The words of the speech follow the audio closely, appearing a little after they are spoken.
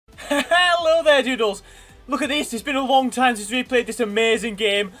Doodles. Look at this, it's been a long time since we played this amazing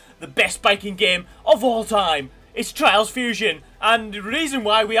game, the best biking game of all time. It's Trials Fusion, and the reason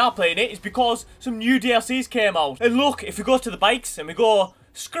why we are playing it is because some new DLCs came out. And look, if we go to the bikes, and we go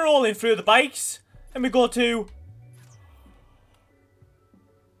scrolling through the bikes, and we go to...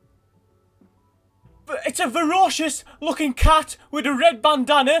 It's a ferocious looking cat with a red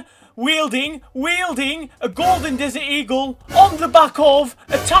bandana, wielding a golden desert eagle on the back of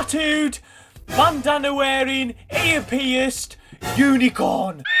a tattooed, bandana wearing, ear pierced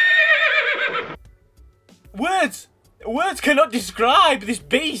unicorn. Words cannot describe this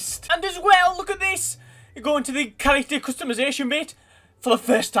beast. And as well, look at this. You go into the character customization bit. For the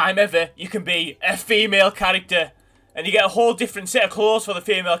first time ever, you can be a female character. And you get a whole different set of clothes for the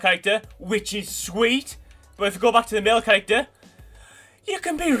female character, which is sweet. But if you go back to the male character, you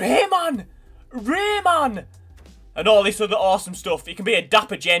can be Rayman! Rayman! And all this other awesome stuff. You can be a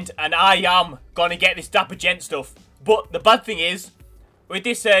dapper gent, and I am gonna get this dapper gent stuff. But the bad thing is, with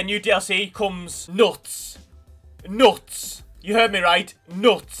this new DLC comes nuts. Nuts. You heard me right.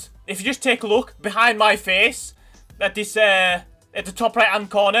 Nuts. If you just take a look behind my face, at this, at the top right hand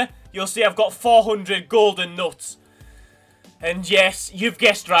corner, you'll see I've got 400 golden nuts. And yes, you've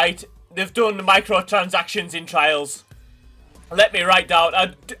guessed right. They've done microtransactions in Trials. Let me write down.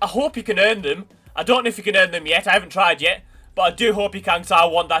 I hope you can earn them. I don't know if you can earn them yet. I haven't tried yet. But I do hope you can, because I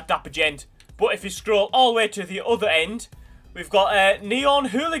want that dapper gent. But if you scroll all the way to the other end, we've got a Neon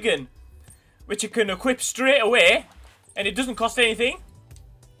Hooligan, which you can equip straight away. And it doesn't cost anything.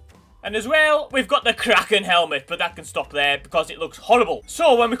 And as well, we've got the Kraken helmet, but that can stop there because it looks horrible.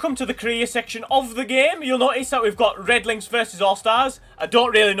 So, when we come to the career section of the game, you'll notice that we've got Red Links versus All Stars. I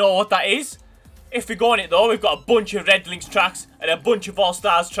don't really know what that is. If we go on it though, we've got a bunch of Red Links tracks and a bunch of All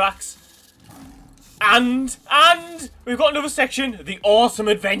Stars tracks. And we've got another section, the Awesome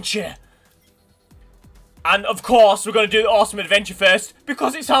Adventure. And of course, we're going to do the Awesome Adventure first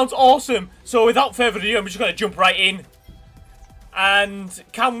because it sounds awesome. So, without further ado, I'm just going to jump right in. And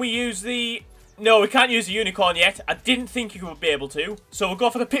can we use the... No, we can't use the unicorn yet. I didn't think you would be able to. So we'll go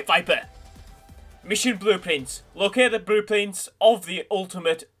for the Pit Viper. Mission blueprints. Locate the blueprints of the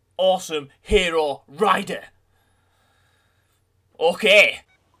ultimate awesome hero rider. Okay.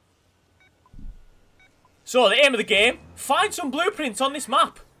 So the aim of the game, find some blueprints on this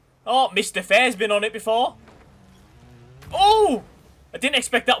map. Oh, Mr. Fair's been on it before. Oh! I didn't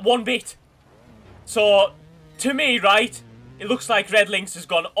expect that one bit. So, to me, right... It looks like Red Links has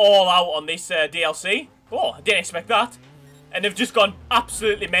gone all out on this DLC. Oh, I didn't expect that. And they've just gone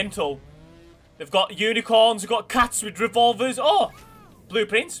absolutely mental. They've got unicorns, they've got cats with revolvers. Oh,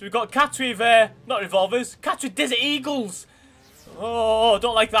 blueprints. We've got cats with, not revolvers, cats with desert eagles. Oh,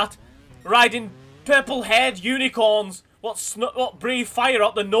 don't like that. Riding purple-haired unicorns. What breathe fire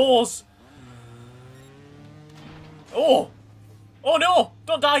out the nose. Oh. Oh no,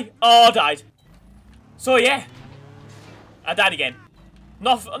 don't die. Oh, I died. So yeah. I died again.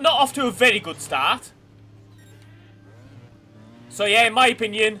 Not off to a very good start. So yeah, in my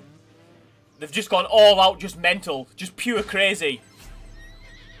opinion, they've just gone all out, just mental. Just pure crazy.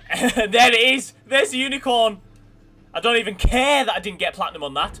 There it is. There's the unicorn. I don't even care that I didn't get platinum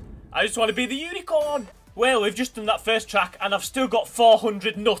on that. I just want to be the unicorn. Well, we've just done that first track, and I've still got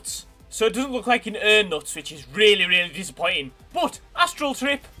 400 nuts. So it doesn't look like an earn nuts, which is really, really disappointing. But, Astral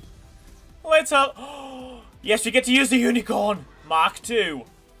Trip. Let's have... Yes, we get to use the Unicorn Mark II.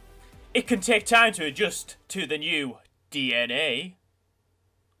 It can take time to adjust to the new DNA.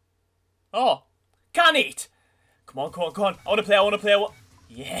 Oh, can it? Come on, come on, come on. I want to play, I want to play.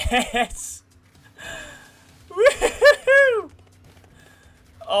 Yes. Woohoo!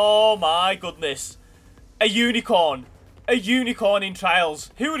 Oh my goodness. A unicorn. A unicorn in Trials.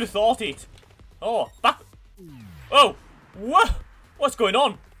 Who would have thought it? Oh, back. Oh, what? What's going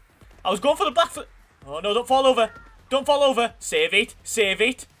on? I was going for the black foot. Oh no, don't fall over. Don't fall over. Save it. Save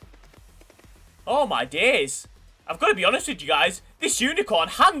it. Oh my days. I've got to be honest with you guys. This unicorn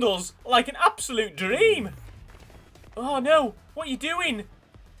handles like an absolute dream. Oh no. What are you doing?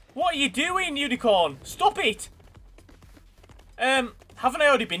 What are you doing, unicorn? Stop it. Haven't I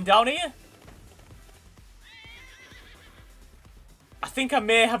already been down here? I think I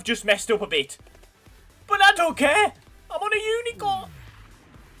may have just messed up a bit. But I don't care. I'm on a unicorn.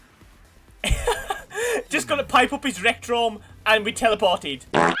 Just gonna pipe up his rectrum and we teleported.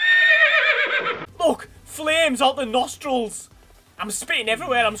 Look, flames out the nostrils. I'm spitting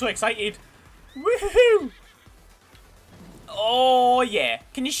everywhere, I'm so excited. Woohoo! Oh yeah,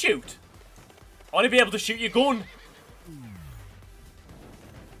 can you shoot? I want to be able to shoot your gun.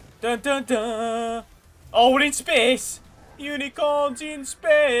 Dun dun dun. Oh, we're in space. Unicorns in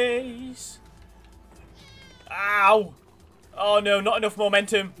space. Ow. Oh no, not enough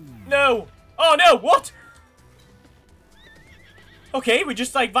momentum. No. Oh no, what? Okay, we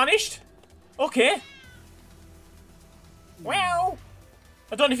just like vanished. Okay. Wow.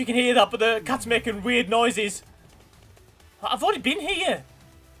 I don't know if you can hear that, but the cat's making weird noises. I've already been here.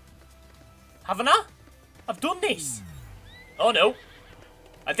 Haven't I? I've done this. Oh no.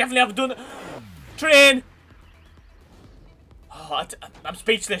 I definitely haven't done it. Train. Oh, I'm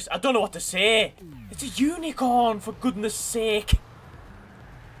speechless. I don't know what to say. It's a unicorn, for goodness sake.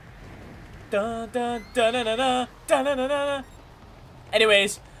 Dun, dun, dun, dun, dun, dun, dun, dun, dun, dun.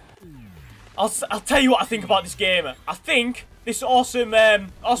 Anyways, I'll tell you what I think about this game. I think this awesome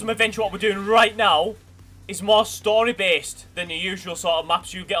adventure, what we're doing right now, is more story based than the usual sort of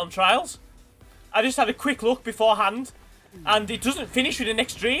maps you get on Trials. I just had a quick look beforehand, and it doesn't finish with an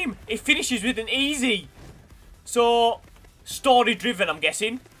extreme. It finishes with an easy. So, story driven, I'm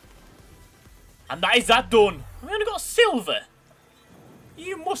guessing. And that is that done. We only got silver.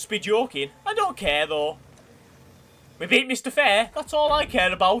 You must be joking. I don't care though. We beat Mr. Fair. That's all I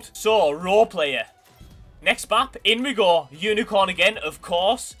care about. So, role player. Next map, in we go. Unicorn again, of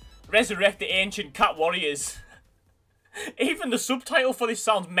course. Resurrect the ancient cat warriors. Even the subtitle for this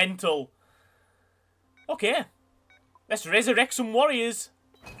sounds mental. Okay. Let's resurrect some warriors.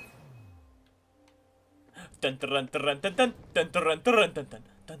 Dun dun dun dun dun dun dun dun dun dun dun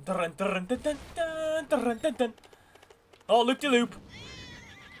dun dun dun dun dun. Oh, loop-de-loop.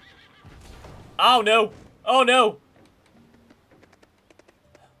 Oh no. Oh no.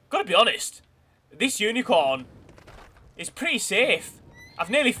 Gotta be honest. This unicorn is pretty safe. I've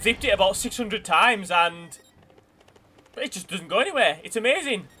nearly flipped it about 600 times and it just doesn't go anywhere. It's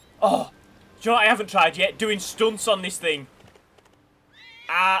amazing. Oh, do you know what I haven't tried yet? Doing stunts on this thing.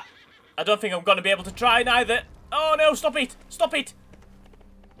 I don't think I'm going to be able to try neither. Oh no, stop it. Stop it.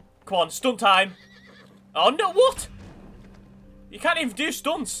 Come on, stunt time. Oh no, what? You can't even do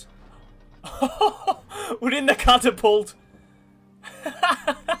stunts. We're in the catapult.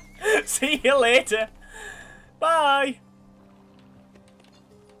 See you later. Bye.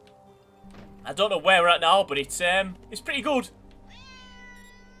 I don't know where we're at now, but it's pretty good.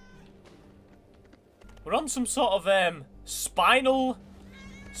 We're on some sort of spinal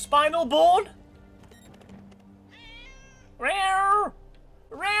bone. Rare.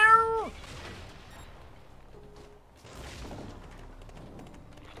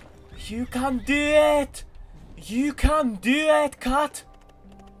 You can do it. You can do it, cat.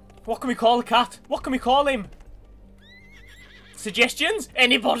 What can we call the cat? What can we call him? Suggestions?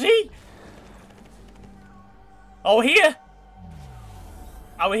 Anybody? Are we here?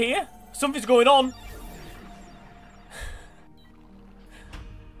 Are we here? Something's going on.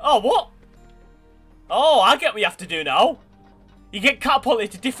 Oh, what? Oh, I get what you have to do now. You get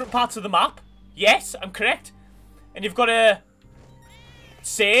catapulted to different parts of the map. Yes, I'm correct. And you've got to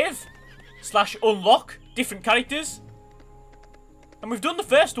save / unlock different characters. And we've done the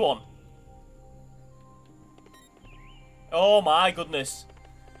first one. Oh my goodness.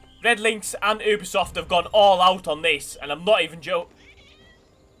 Red Lynx and Ubisoft have gone all out on this, and I'm not even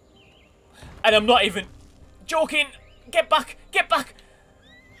joking. Get back! Get back!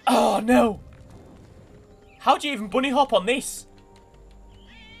 Oh no! How do you even bunny hop on this?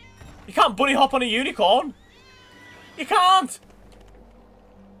 You can't bunny hop on a unicorn. You can't!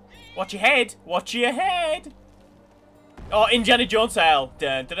 Watch your head. Watch your head. Oh, Indiana Jones style.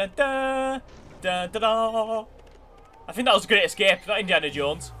 Dun, dun, dun, dun, dun, dun, dun. I think that was Great Escape, not Indiana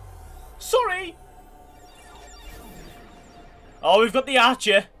Jones. Sorry. Oh, we've got the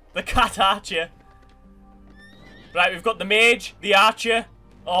archer. The cat archer. Right, we've got the mage, the archer.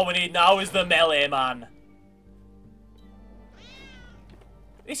 All we need now is the melee man.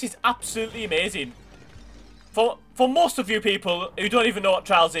 This is absolutely amazing. For most of you people who don't even know what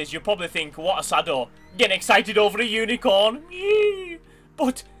Trials is, you'll probably think, what a sado. Getting excited over a unicorn.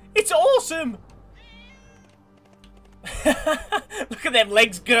 But it's awesome. Look at them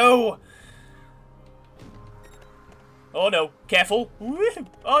legs go. Oh no, careful.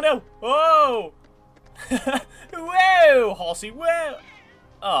 Oh no, whoa. Whoa, horsey, whoa.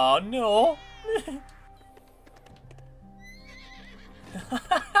 Oh no.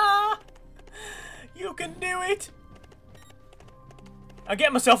 You can do it. I'm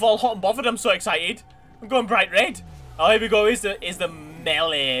getting myself all hot and bothered. I'm so excited. I'm going bright red. Oh, here we go. Is the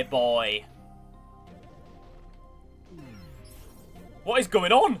melee boy. What is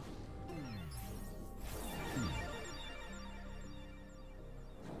going on?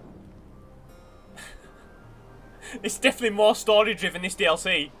 It's definitely more story driven, this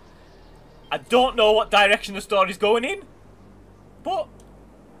DLC. I don't know what direction the story's going in, but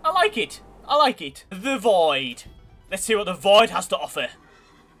I like it. I like it. The Void. Let's see what the Void has to offer.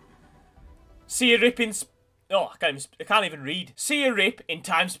 See a rip in... Oh, I can't even read. See a rip in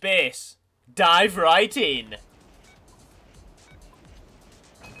time-space. Dive right in.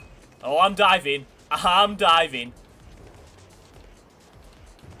 Oh, I'm diving. I'm diving.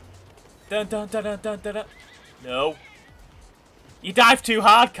 Dun dun dun dun dun dun dun. No. You dive too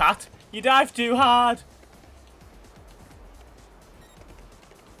hard, cat. You dive too hard.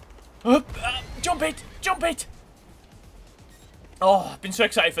 Jump it! Jump it! Oh, I've been so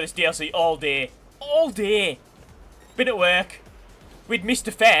excited for this DLC all day. All day. Been at work with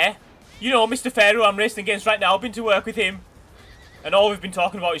Mr. Fair. You know, Mr. Fair, who I'm racing against right now. I've been to work with him. And all we've been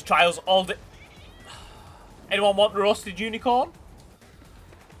talking about is trials all day. Anyone want roasted unicorn?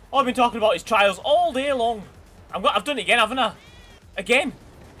 All I've been talking about is trials all day long. I've done it again, haven't I? Again.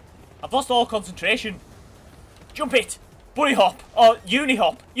 I've lost all concentration. Jump it. Bunny hop. Or uni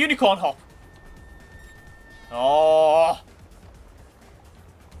hop. Unicorn hop. Oh.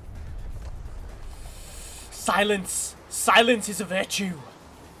 Silence. Silence is a virtue.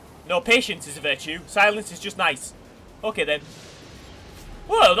 No, patience is a virtue. Silence is just nice. Okay then.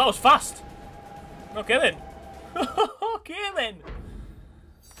 Whoa, that was fast. Okay then. Okay then.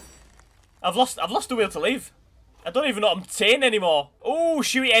 I've lost the will to live. I don't even know what I'm saying anymore. Oh,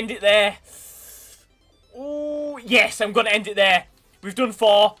 should we end it there? Oh, yes, I'm going to end it there. We've done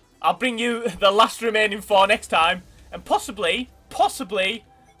 4. I'll bring you the last remaining 4 next time. And possibly,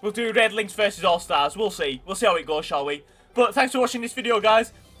 we'll do Red Links versus All Stars. We'll see. We'll see how it goes, shall we? But thanks for watching this video,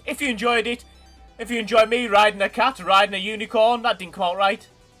 guys. If you enjoyed it, if you enjoyed me riding a cat, riding a unicorn, that didn't come out right.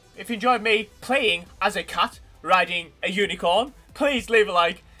 If you enjoyed me playing as a cat, riding a unicorn, please leave a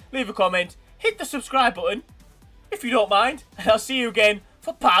like, leave a comment, hit the subscribe button, if you don't mind. And I'll see you again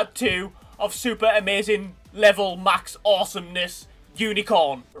for part 2 of super amazing level max awesomeness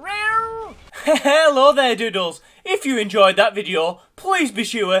unicorn. Hello there, doodles. If you enjoyed that video, please be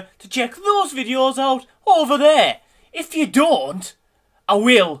sure to check those videos out over there. If you don't, I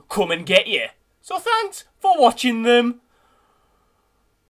will come and get you. So thanks for watching them.